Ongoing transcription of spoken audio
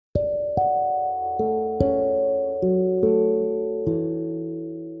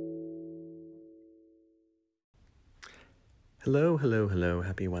Hello, hello, hello.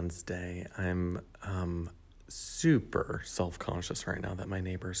 Happy Wednesday. I'm super self-conscious right now that my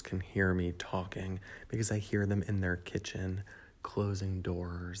neighbors can hear me talking because I hear them in their kitchen closing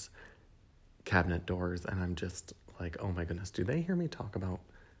doors, cabinet doors, and I'm just like, oh my goodness, do they hear me talk about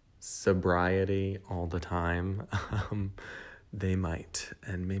sobriety all the time? They might,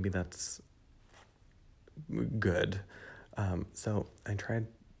 and maybe that's good. So I tried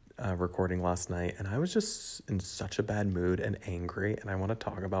recording last night, and I was just in such a bad mood and angry, and I want to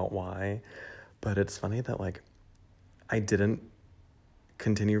talk about why. But it's funny that I didn't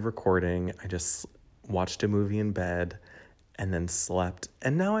continue recording. I just watched a movie in bed and then slept,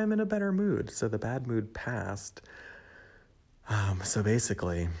 and now I'm in a better mood. So the bad mood passed. So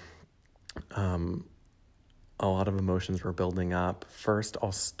basically, a lot of emotions were building up. First,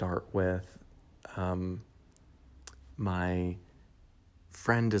 I'll start with my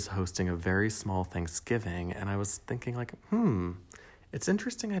friend is hosting a very small Thanksgiving, and I was thinking it's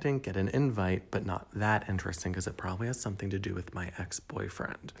interesting I didn't get an invite, but not that interesting because it probably has something to do with my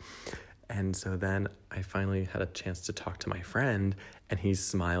ex-boyfriend. And so then I finally had a chance to talk to my friend, and he's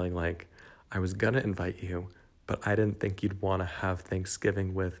smiling like, I was gonna invite you, but I didn't think you'd want to have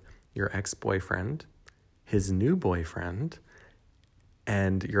Thanksgiving with your ex-boyfriend, his new boyfriend,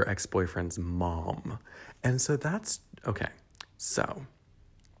 and your ex-boyfriend's mom. And so that's okay. So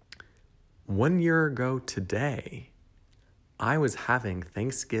 1 year ago today, I was having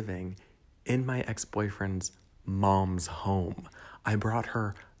Thanksgiving in my ex-boyfriend's mom's home. I brought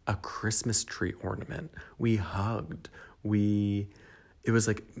her a Christmas tree ornament. We hugged. It was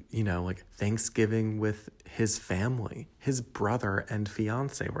like Thanksgiving with his family. His brother and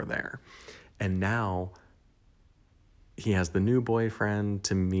fiance were there. And now he has the new boyfriend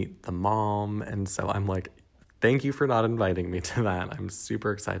to meet the mom. And so I'm like, thank you for not inviting me to that. I'm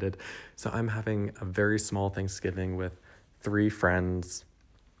super excited. So I'm having a very small Thanksgiving with 3 friends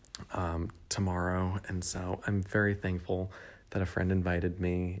tomorrow. And so I'm very thankful that a friend invited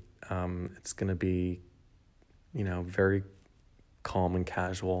me. It's going to be, very calm and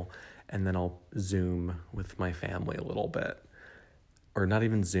casual. And then I'll Zoom with my family a little bit. Or not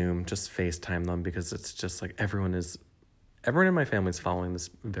even Zoom, just FaceTime them, because it's just like everyone in my family is following this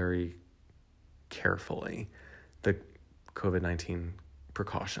very carefully, the COVID-19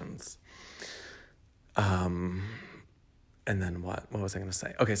 precautions. And then what was I going to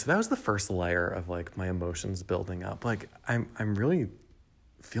say? Okay, so that was the first layer of my emotions building up. I'm really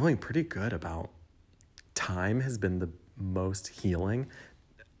feeling pretty good about time has been the most healing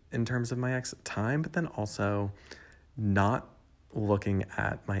in terms of my ex time, but then also not looking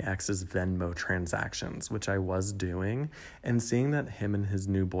at my ex's Venmo transactions, which I was doing, and seeing that him and his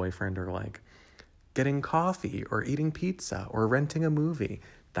new boyfriend are getting coffee or eating pizza or renting a movie.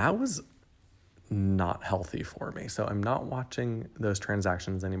 That was not healthy for me. So I'm not watching those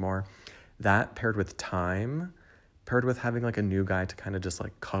transactions anymore. That paired with time, paired with having a new guy to kind of just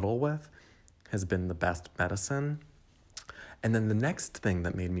cuddle with, has been the best medicine. And then the next thing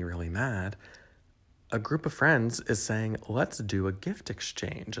that made me really mad, a group of friends is saying, let's do a gift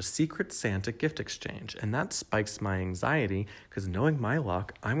exchange, a Secret Santa gift exchange. And that spikes my anxiety because knowing my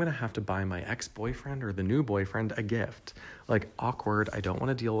luck, I'm going to have to buy my ex-boyfriend or the new boyfriend a gift. Awkward. I don't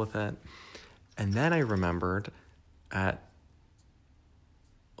want to deal with it. And then I remembered at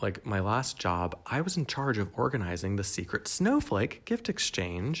my last job, I was in charge of organizing the Secret Snowflake gift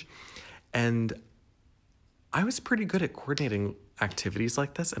exchange. And I was pretty good at coordinating activities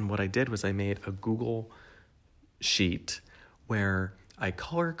like this. And what I did was I made a Google sheet where I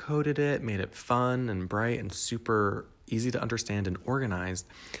color coded it, made it fun and bright and super easy to understand and organized.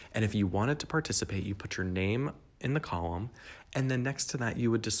 And if you wanted to participate, you put your name in the column. And then next to that, you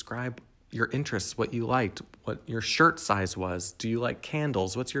would describe your interests, what you liked, what your shirt size was. Do you like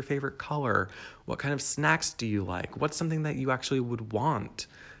candles? What's your favorite color? What kind of snacks do you like? What's something that you actually would want?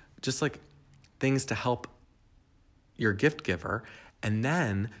 Just things to help your gift giver. And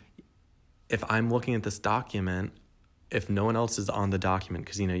then if I'm looking at this document, if no one else is on the document,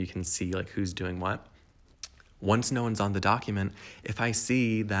 because you can see who's doing what. Once no one's on the document, if I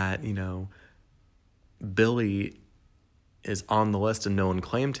see that, Billy is on the list and no one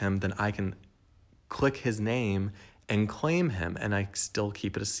claimed him, then I can click his name and claim him, and I still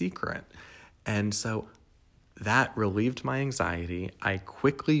keep it a secret. And so that relieved my anxiety. I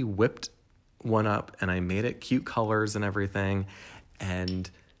quickly whipped one up and I made it cute colors and everything, and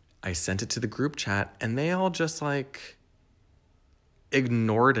I sent it to the group chat, and they all just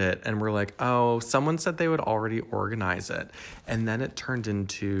ignored it and were like, oh, someone said they would already organize it. And then it turned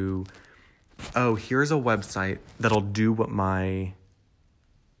into, oh, here's a website that'll do what my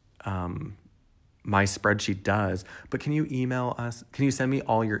my spreadsheet does, but can you email us? Can you send me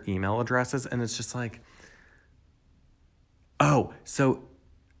all your email addresses? And it's just like, oh, so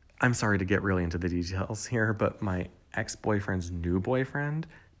I'm sorry to get really into the details here, but my ex-boyfriend's new boyfriend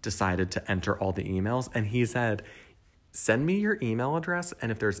decided to enter all the emails, and he said, send me your email address,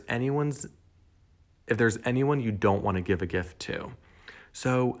 and if there's anyone you don't want to give a gift to.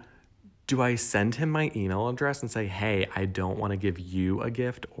 So do I send him my email address and say, hey, I don't want to give you a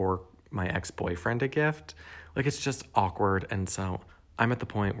gift or my ex-boyfriend a gift? Like, it's just awkward. And so I'm at the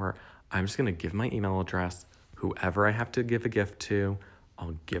point where I'm just going to give my email address. Whoever I have to give a gift to,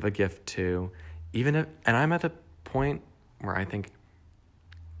 I'll give a gift to. And I'm at a point where I think,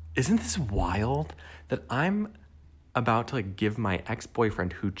 isn't this wild that I'm about to like give my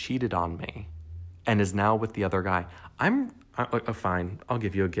ex-boyfriend who cheated on me and is now with the other guy, fine, I'll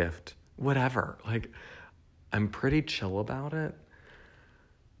give you a gift. Whatever. Like, I'm pretty chill about it.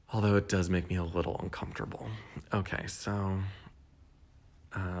 Although it does make me a little uncomfortable. Okay, so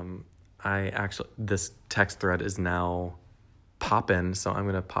this text thread is now poppin', so I'm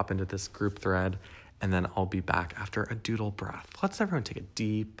gonna pop into this group thread and then I'll be back after a doodle breath. Let's everyone take a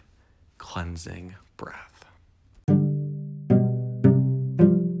deep, cleansing breath.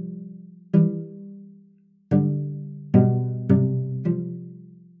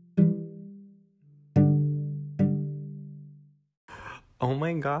 Oh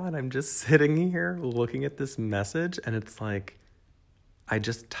my God, I'm just sitting here looking at this message and it's like, I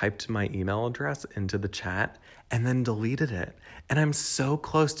just typed my email address into the chat and then deleted it. And I'm so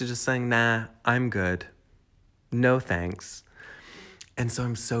close to just saying, nah, I'm good. No thanks. And so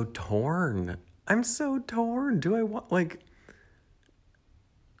I'm so torn. Do I want, like,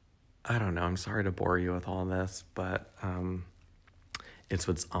 I don't know. I'm sorry to bore you with all this, but it's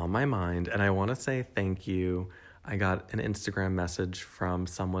what's on my mind. And I want to say thank you. I got an Instagram message from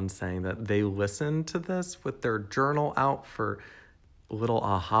someone saying that they listened to this with their journal out for little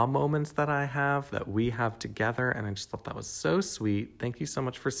aha moments that we have together. And I just thought that was so sweet. Thank you so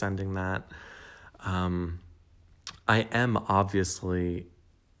much for sending that. I am obviously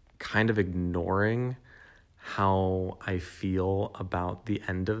kind of ignoring how I feel about the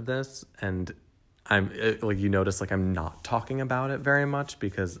end of this. And you notice, like, I'm not talking about it very much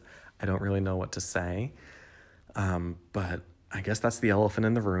because I don't really know what to say. But I guess that's the elephant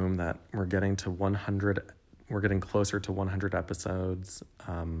in the room, that we're getting to 100. We're getting closer to 100 episodes.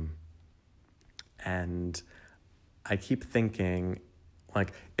 And I keep thinking,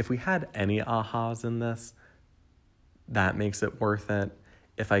 like, if we had any ahas in this, that makes it worth it.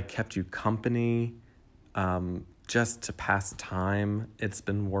 If I kept you company, just to pass time, it's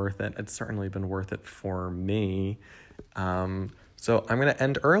been worth it. It's certainly been worth it for me. So I'm going to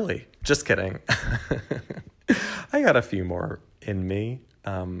end early. Just kidding. I got a few more in me.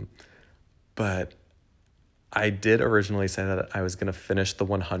 But I did originally say that I was going to finish the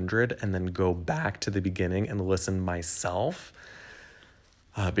 100 and then go back to the beginning and listen myself.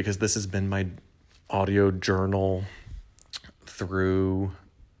 Because this has been my audio journal through,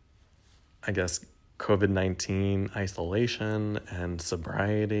 I guess, COVID-19 isolation and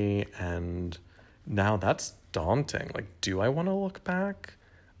sobriety. And now that's daunting. Like, do I want to look back?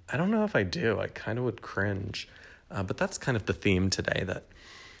 I don't know if I do. I kind of would cringe. But that's kind of the theme today, that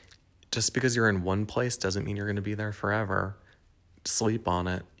just because you're in one place doesn't mean you're going to be there forever. Sleep on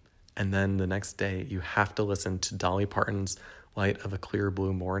it. And then the next day you have to listen to Dolly Parton's Light of a Clear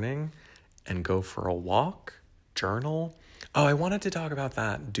Blue Morning and go for a walk, journal. Oh, I wanted to talk about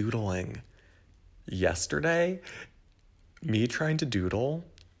that, doodling. Yesterday, me trying to doodle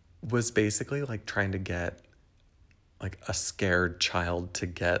was basically like trying to get like a scared child to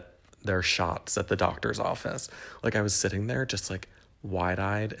get their shots at the doctor's office. Like, I was sitting there just like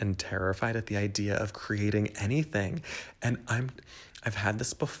wide-eyed and terrified at the idea of creating anything. And I've had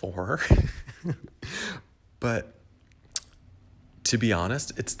this before, but to be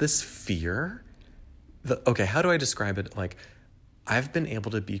honest, it's this fear okay, how do I describe it? Like, I've been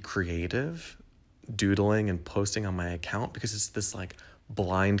able to be creative doodling and posting on my account because it's this like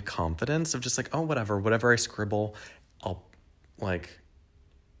blind confidence of just like, oh, whatever I scribble, I'll like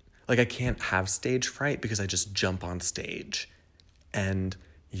I can't have stage fright because I just jump on stage. And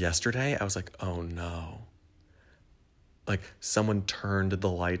yesterday I was like, oh no. Like, someone turned the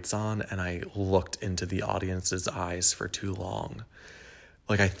lights on and I looked into the audience's eyes for too long.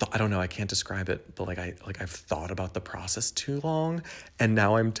 Like, I don't know, I can't describe it, but I've thought about the process too long, and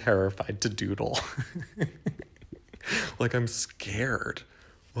now I'm terrified to doodle. Like, I'm scared.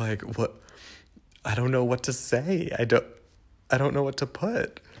 Like, what? I don't know what to say. I don't know what to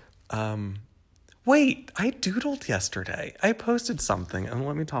put. Wait, I doodled yesterday. I posted something, and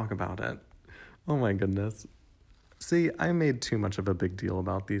let me talk about it. Oh my goodness. See, I made too much of a big deal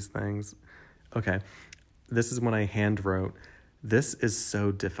about these things. Okay, this is when I hand wrote, "This is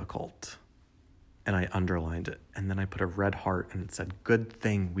so difficult." And I underlined it. And then I put a red heart and it said, "Good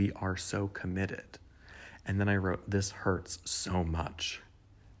thing we are so committed." And then I wrote, "This hurts so much."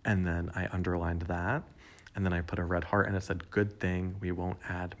 And then I underlined that. And then I put a red heart and it said, "Good thing we won't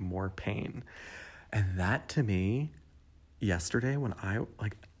add more pain." And that to me, yesterday when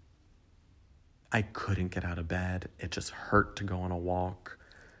I couldn't get out of bed. It just hurt to go on a walk.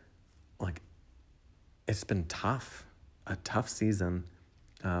 Like, it's been tough, a tough season.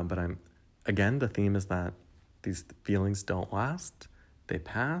 But again, the theme is that these feelings don't last, they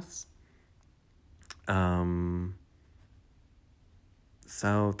pass.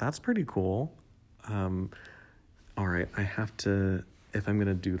 So that's pretty cool. All right, I have to, if I'm going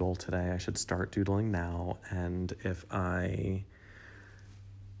to doodle today, I should start doodling now. And if I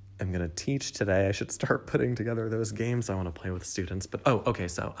am going to teach today, I should start putting together those games I want to play with students. But, okay,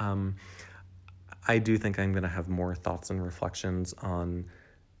 so I do think I'm going to have more thoughts and reflections on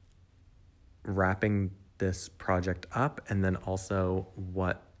wrapping this project up, and then also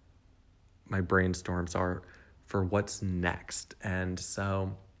what my brainstorms are for what's next. And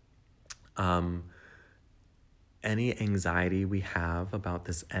so any anxiety we have about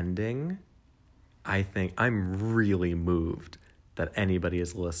this ending, I think I'm really moved that anybody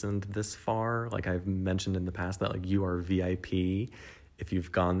has listened this far. Like I've mentioned in the past that like you are VIP if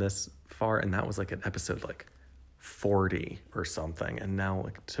you've gone this far, and that was like an episode like 40 or something, and now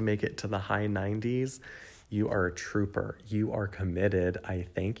like to make it to the high 90s, you are a trooper. You are committed. I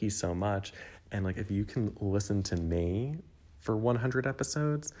thank you so much. And like if you can listen to me for 100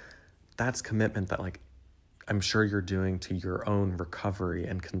 episodes, that's commitment that like I'm sure you're doing to your own recovery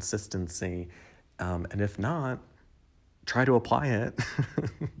and consistency. And if not, try to apply it.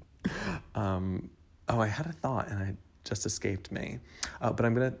 I had a thought and it just escaped me. But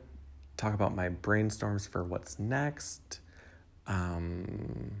I'm going to talk about my brainstorms for what's next. Yeah,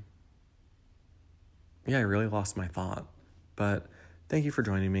 I really lost my thought. But thank you for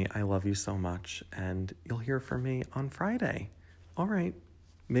joining me. I love you so much. And you'll hear from me on Friday. All right.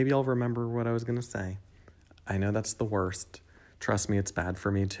 Maybe I'll remember what I was going to say. I know that's the worst. Trust me, it's bad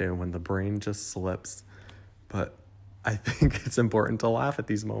for me too when the brain just slips. But I think it's important to laugh at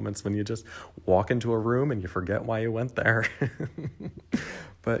these moments when you just walk into a room and you forget why you went there.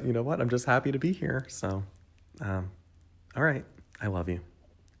 But you know what? I'm just happy to be here. So, all right. I love you.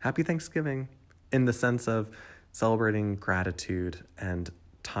 Happy Thanksgiving in the sense of celebrating gratitude and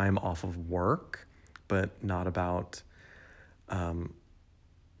time off of work, but not about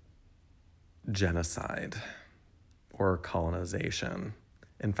genocide or colonization.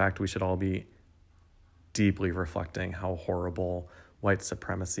 In fact, we should all be deeply reflecting how horrible white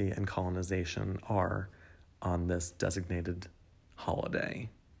supremacy and colonization are on this designated holiday,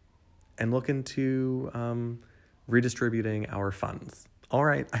 and look into redistributing our funds. All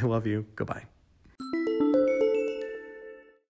right, I love you. Goodbye.